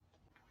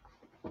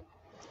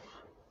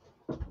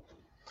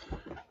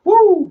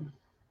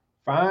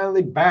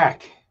finally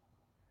back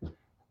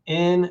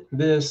in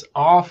this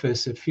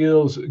office. It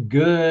feels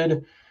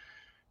good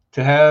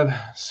to have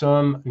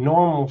some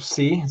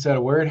normalcy, is that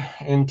a word,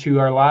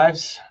 into our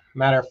lives.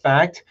 Matter of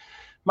fact,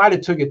 might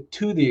have took it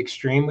to the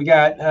extreme. We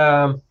got,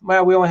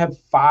 well, we only have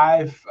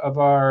 5 of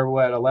our,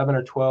 11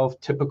 or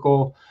 12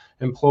 typical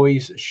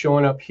employees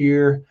showing up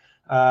here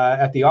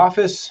at the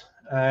office.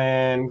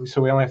 And so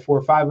we only have 4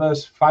 or 5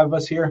 of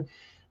us here.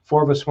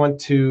 4 of us went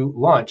to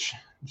lunch.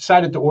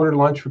 Decided to order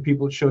lunch for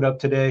people that showed up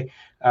today,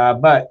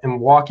 but in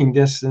walking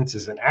distance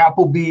is an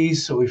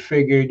Applebee's. So we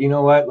figured, you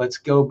know what, let's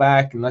go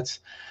back and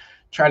let's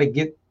try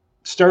to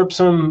stir up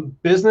some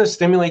business,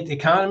 stimulate the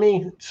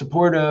economy,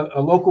 support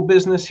a local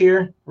business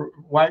here,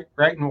 right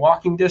in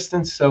walking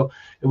distance. So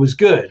it was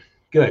good.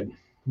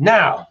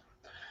 Now,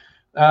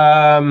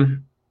 I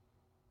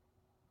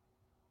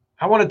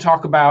want to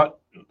talk about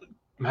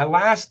my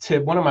last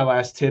tip. One of my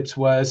last tips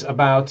was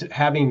about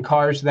having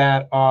cars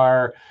that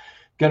are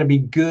going to be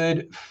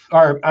good,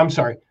 or I'm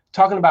sorry,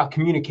 talking about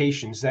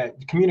communications,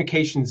 that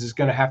communications is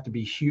going to have to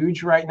be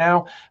huge right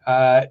now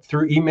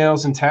through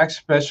emails and text,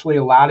 especially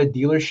a lot of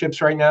dealerships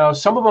right now.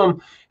 Some of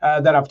them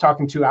that I've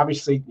talked to,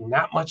 obviously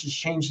not much has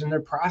changed in their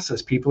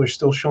process. People are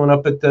still showing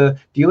up at the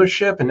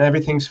dealership and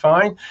everything's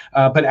fine.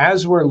 But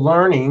as we're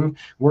learning,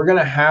 we're going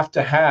to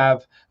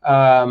have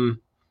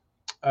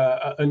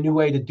a new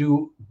way to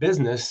do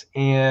business,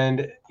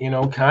 and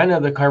kind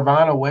of the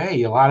Carvana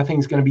way. A lot of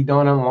things going to be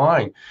done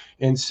online.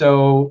 And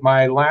so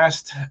my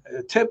last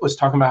tip was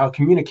talking about how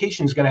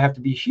communication is going to have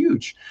to be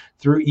huge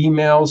through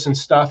emails and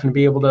stuff, and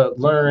be able to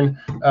learn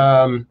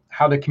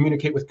how to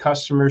communicate with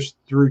customers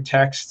through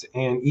text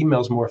and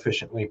emails more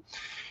efficiently.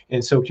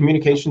 And so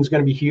communication is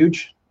going to be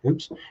huge.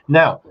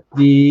 Now,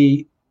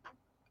 the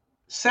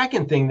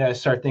second thing that I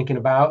start thinking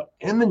about,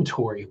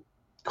 inventory.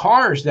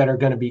 Cars that are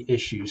going to be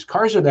issues,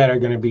 cars that are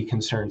going to be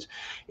concerns.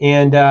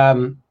 And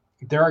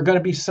there are going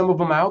to be some of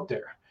them out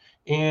there.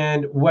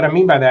 And what I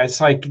mean by that,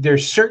 it's like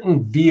there's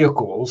certain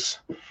vehicles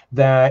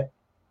that,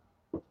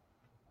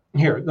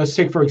 here, let's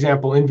take, for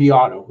example, in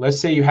vAuto. Let's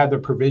say you have the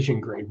provision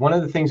grade. One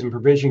of the things in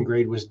provision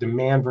grade was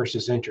demand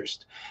versus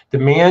interest.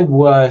 Demand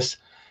was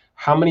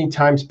how many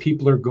times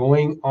people are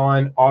going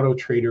on Auto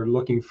Trader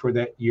looking for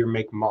that year,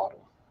 make,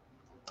 model.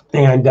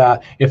 And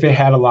if it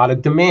had a lot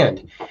of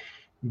demand.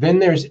 Then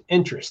there's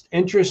interest.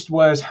 Interest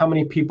was how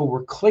many people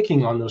were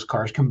clicking on those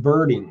cars,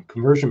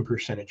 conversion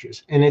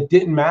percentages. And it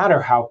didn't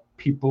matter how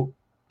people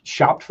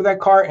shopped for that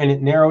car, and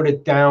it narrowed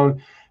it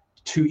down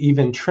to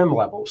even trim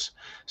levels.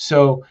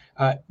 So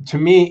to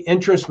me,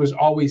 interest was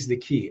always the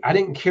key. I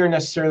didn't care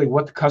necessarily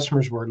what the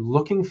customers were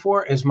looking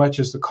for as much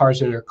as the cars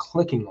that they're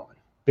clicking on.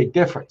 Big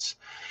difference.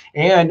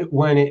 And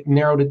when it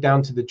narrowed it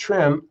down to the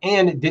trim,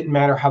 and it didn't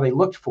matter how they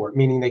looked for it,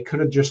 meaning they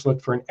could have just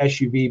looked for an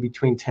SUV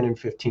between 10 and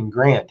 15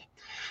 grand.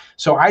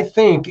 So I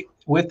think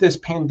with this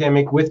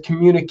pandemic, with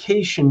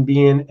communication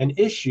being an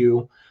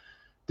issue,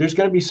 there's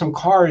going to be some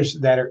cars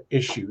that are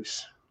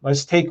issues.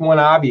 Let's take one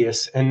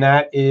obvious, and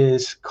that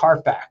is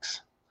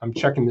Carfax. I'm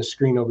checking the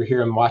screen over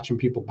here. I'm watching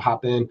people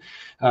pop in.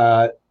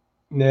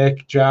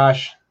 Nick,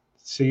 Josh,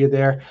 see you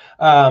there.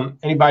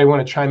 Anybody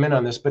want to chime in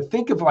on this? But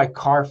think of like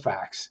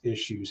Carfax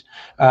issues.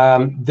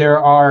 There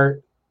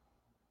are,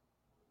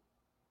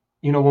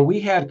 when we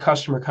had a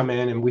customer come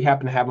in and we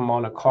happened to have them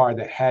on a car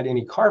that had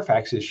any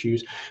Carfax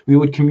issues, we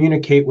would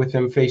communicate with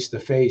them face to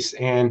face.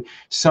 And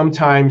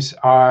sometimes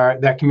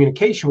that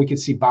communication, we could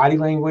see body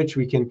language,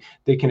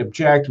 they can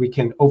object, we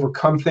can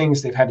overcome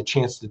things. They've had a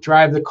chance to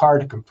drive the car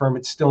to confirm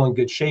it's still in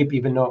good shape,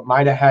 even though it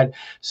might have had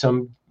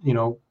some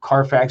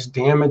Carfax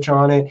damage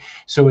on it.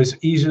 So it's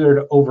easier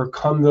to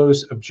overcome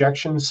those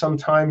objections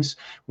sometimes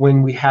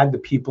when we had the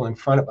people in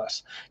front of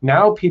us.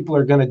 Now people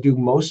are going to do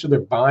most of their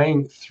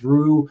buying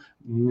through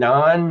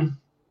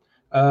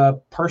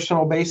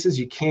personal basis.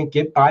 You can't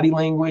get body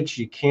language.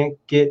 You can't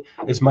get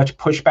as much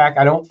pushback.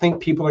 I don't think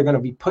people are going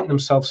to be putting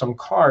themselves on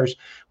cars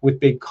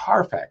with big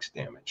Carfax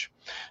damage.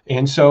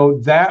 And so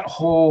that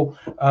whole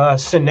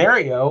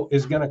scenario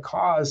is going to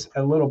cause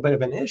a little bit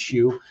of an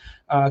issue,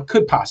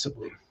 could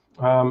possibly.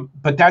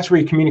 But that's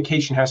where your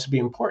communication has to be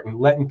important,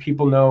 letting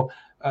people know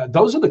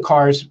those are the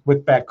cars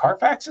with bad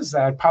Carfaxes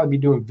that I'd probably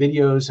be doing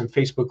videos and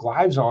Facebook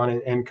Lives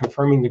on and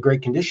confirming the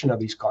great condition of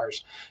these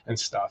cars and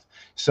stuff.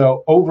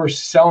 So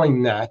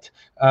overselling that,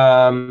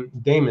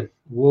 Damon,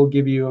 we'll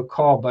give you a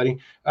call, buddy.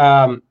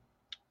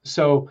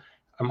 So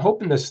I'm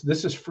hoping this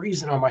is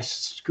freezing on my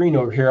screen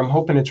over here. I'm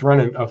hoping it's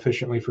running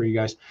efficiently for you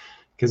guys,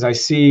 because I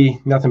see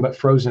nothing but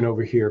frozen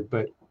over here,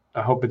 but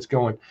I hope it's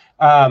going.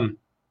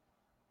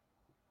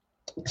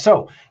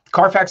 So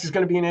Carfax is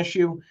going to be an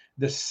issue.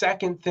 The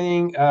second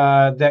thing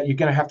that you're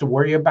going to have to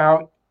worry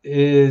about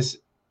is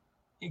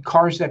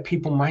cars that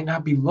people might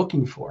not be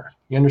looking for.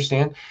 You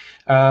understand?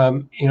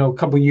 A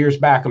couple of years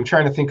back, I'm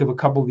trying to think of a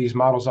couple of these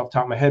models off the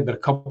top of my head, but a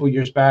couple of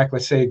years back,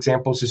 let's say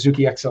example,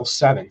 Suzuki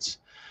XL7s.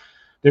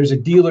 There's a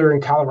dealer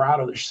in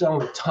Colorado, they're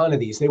selling a ton of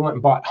these. They went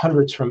and bought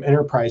hundreds from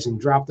Enterprise and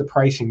dropped the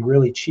pricing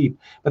really cheap.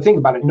 But think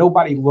about it,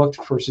 nobody looked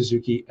for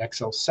Suzuki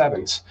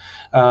XL7s.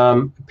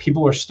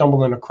 People are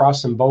stumbling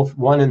across them both,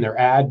 one in their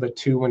ad, but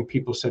two when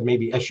people said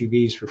maybe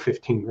SUVs for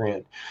 15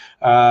 grand.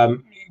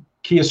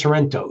 Kia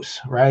Sorentos,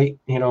 right?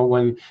 You know,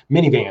 when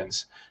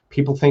minivans,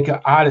 people think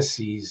of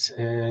Odysseys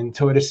and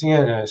Toyota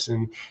Siennas,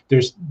 and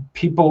there's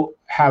people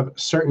have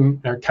certain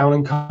town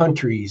and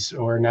countries,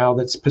 or now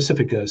that's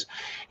Pacificas.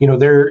 You know,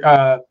 there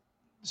are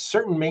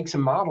certain makes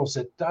and models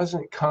that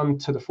doesn't come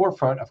to the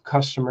forefront of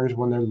customers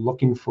when they're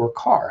looking for a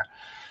car.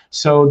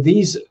 So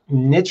these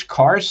niche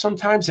cars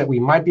sometimes that we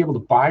might be able to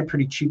buy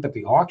pretty cheap at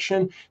the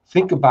auction,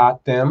 think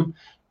about them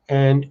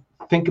and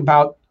think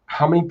about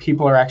how many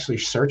people are actually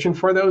searching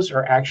for those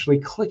or actually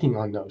clicking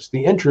on those,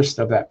 the interest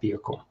of that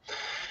vehicle.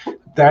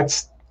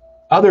 That's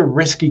other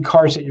risky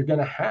cars that you're going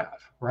to have,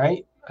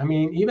 right? I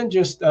mean, even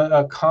just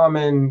a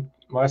common,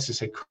 well, let's just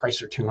say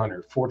Chrysler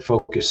 200, Ford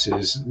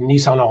Focuses,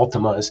 Nissan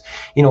Altimas,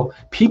 you know,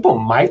 people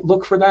might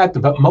look for that,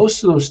 but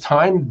most of those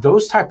time,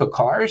 those type of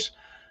cars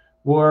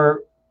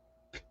were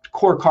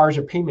core cars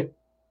or payment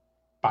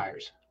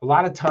buyers. A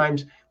lot of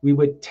times we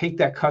would take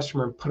that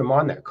customer and put them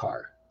on that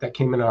car that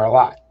came in our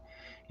lot.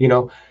 You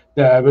know,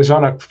 I was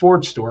on a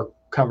Ford store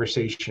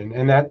conversation,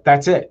 and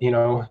that's it. You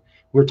know,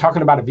 we're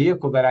talking about a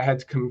vehicle that I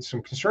had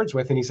some concerns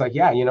with, and he's like,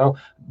 yeah, you know,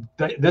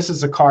 this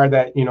is a car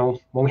that, you know,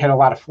 when we had a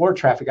lot of floor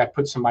traffic, I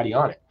put somebody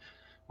on it.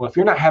 Well, if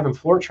you're not having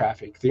floor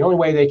traffic, the only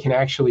way they can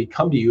actually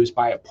come to you is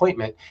by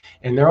appointment,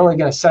 and they're only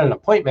going to set an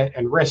appointment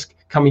and risk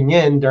coming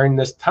in during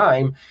this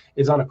time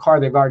is on a car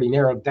they've already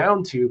narrowed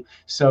down to.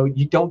 So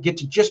you don't get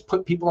to just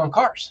put people on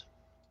cars.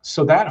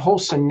 So that whole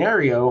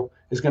scenario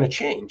is going to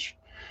change.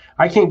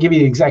 I can't give you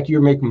the exact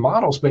year, make, and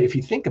models, but if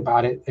you think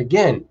about it,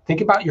 again,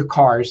 think about your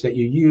cars that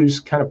you use,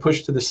 kind of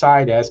push to the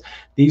side as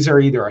these are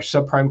either our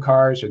subprime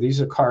cars or these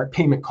are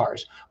payment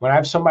cars. When I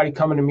have somebody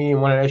coming to me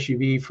and want an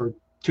SUV for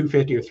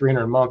 $250 or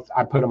 $300 a month,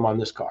 I put them on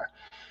this car.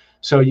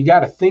 So you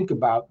got to think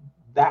about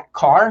that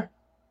car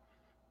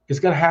is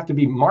going to have to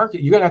be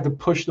marketed. You're going to have to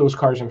push those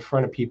cars in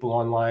front of people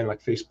online,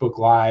 like Facebook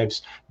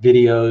Lives,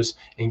 videos,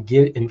 and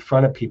get in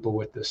front of people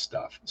with this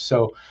stuff.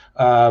 So,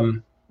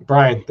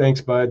 Brian, thanks,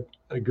 bud.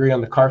 Agree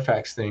on the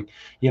Carfax thing.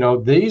 You know,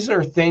 these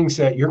are things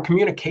that your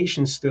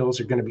communication skills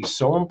are going to be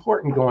so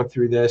important going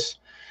through this,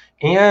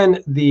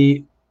 and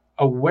the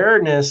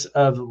awareness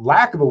of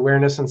lack of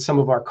awareness on some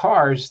of our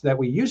cars that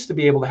we used to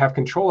be able to have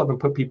control of and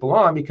put people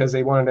on because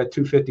they wanted a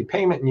 $250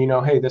 payment and, you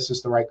know, hey, this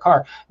is the right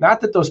car. Not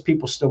that those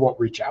people still won't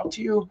reach out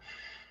to you,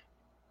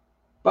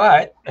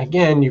 but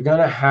again, you're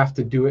going to have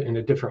to do it in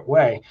a different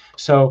way.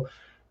 So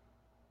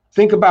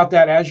think about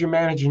that as you're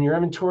managing your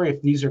inventory.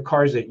 If these are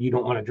cars that you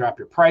don't want to drop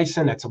your price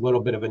in, that's a little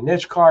bit of a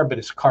niche car, but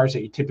it's cars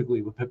that you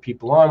typically would put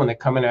people on when they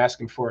come in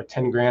asking for a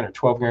 10 grand or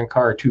 12 grand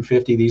car or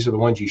 250. These are the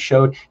ones you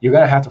showed. You're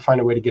going to have to find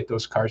a way to get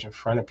those cars in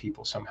front of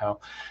people somehow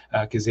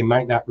because they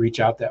might not reach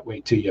out that way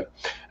to you.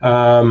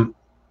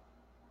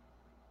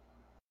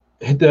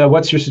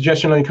 What's your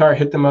suggestion on your car?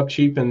 Hit them up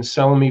cheap and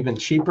sell them even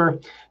cheaper?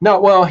 No,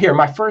 well, here,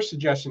 my first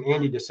suggestion,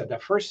 Andy just said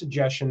that. First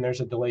suggestion, there's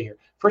a delay here.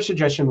 First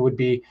suggestion would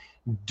be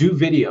do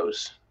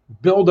videos.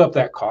 Build up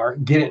that car,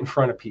 get it in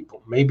front of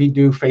people. Maybe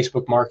do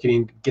Facebook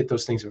marketing, get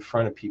those things in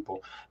front of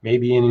people.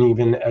 Maybe in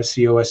even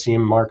SEO,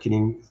 SEM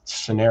marketing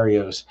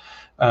scenarios.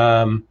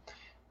 But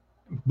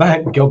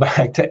go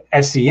back to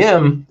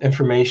SEM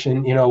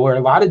information, you know, where a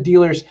lot of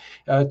dealers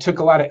took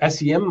a lot of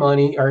SEM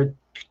money or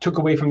took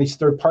away from these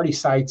third-party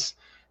sites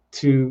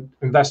to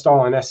invest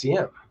all in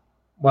SEM.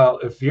 Well,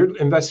 if you're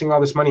investing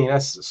all this money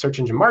in search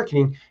engine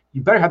marketing,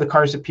 you better have the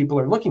cars that people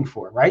are looking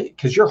for, right?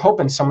 Because you're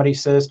hoping somebody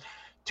says,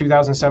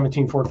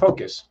 2017 Ford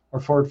Focus or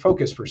Ford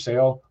Focus for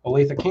sale,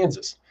 Olathe,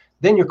 Kansas.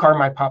 Then your car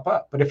might pop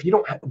up. But if you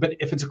don't, but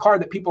if it's a car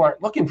that people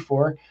aren't looking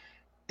for,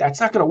 that's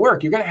not going to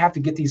work. You're going to have to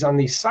get these on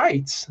these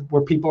sites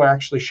where people are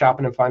actually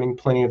shopping and finding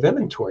plenty of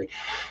inventory.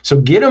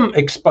 So get them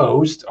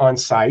exposed on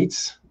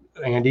sites,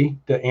 Andy,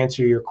 to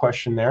answer your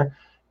question there.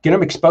 Get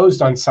them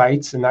exposed on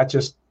sites and not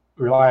just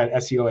rely on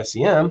SEO,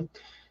 SEM.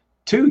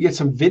 Two, get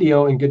some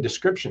video and good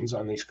descriptions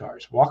on these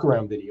cars. Walk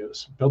around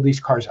videos. Build these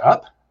cars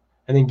up.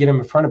 And then get them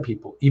in front of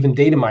people, even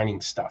data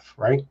mining stuff,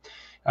 right?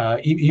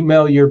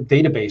 Email your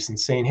database and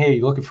saying, hey,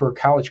 you're looking for a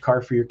college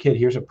car for your kid.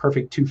 Here's a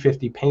perfect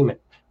 250 payment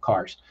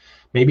cars.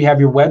 Maybe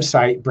have your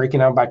website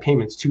breaking out by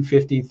payments,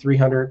 250,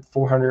 300,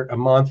 400 a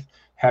month.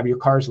 Have your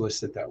cars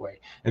listed that way.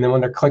 And then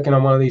when they're clicking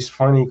on one of these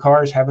funny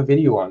cars, have a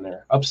video on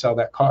there, upsell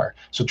that car.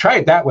 So try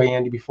it that way,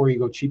 Andy, before you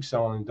go cheap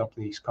selling and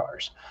dumping these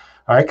cars.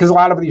 All right, because a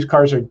lot of these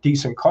cars are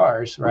decent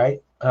cars,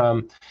 right?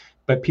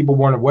 But people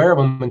weren't aware of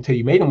them until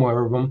you made them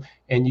aware of them,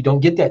 and you don't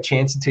get that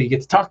chance until you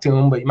get to talk to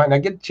them, but you might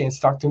not get the chance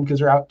to talk to them because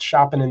they're out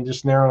shopping and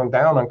just narrowing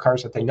down on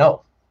cars that they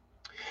know.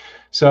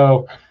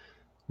 So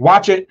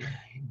watch it,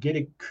 get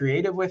it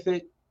creative with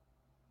it,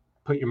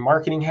 put your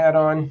marketing hat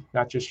on,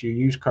 not just your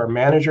used car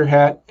manager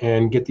hat,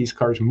 and get these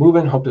cars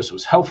moving. Hope this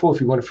was helpful.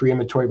 If you want a free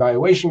inventory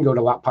evaluation, go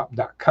to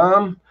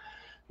lotpop.com,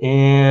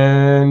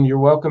 and you're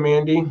welcome,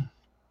 Andy.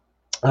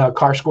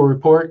 Car score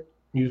report.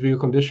 Used vehicle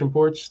condition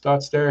reports,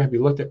 thoughts there. Have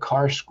you looked at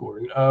car score?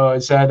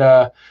 Is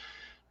that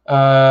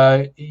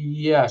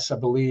yes, I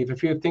believe.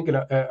 If you're thinking,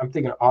 I'm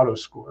thinking auto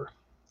score,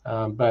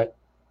 but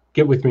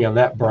get with me on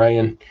that,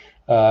 Brian.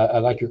 I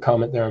like your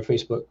comment there on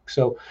Facebook.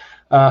 So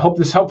hope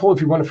this is helpful. If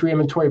you want a free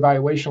inventory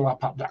evaluation,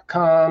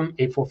 lotpop.com,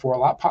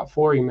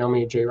 844-LOTPOP4, email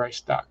me at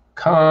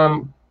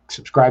jrice.com.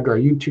 Subscribe to our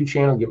YouTube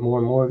channel, get more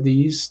and more of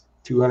these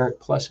 200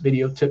 plus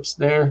video tips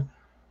there.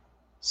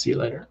 See you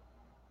later.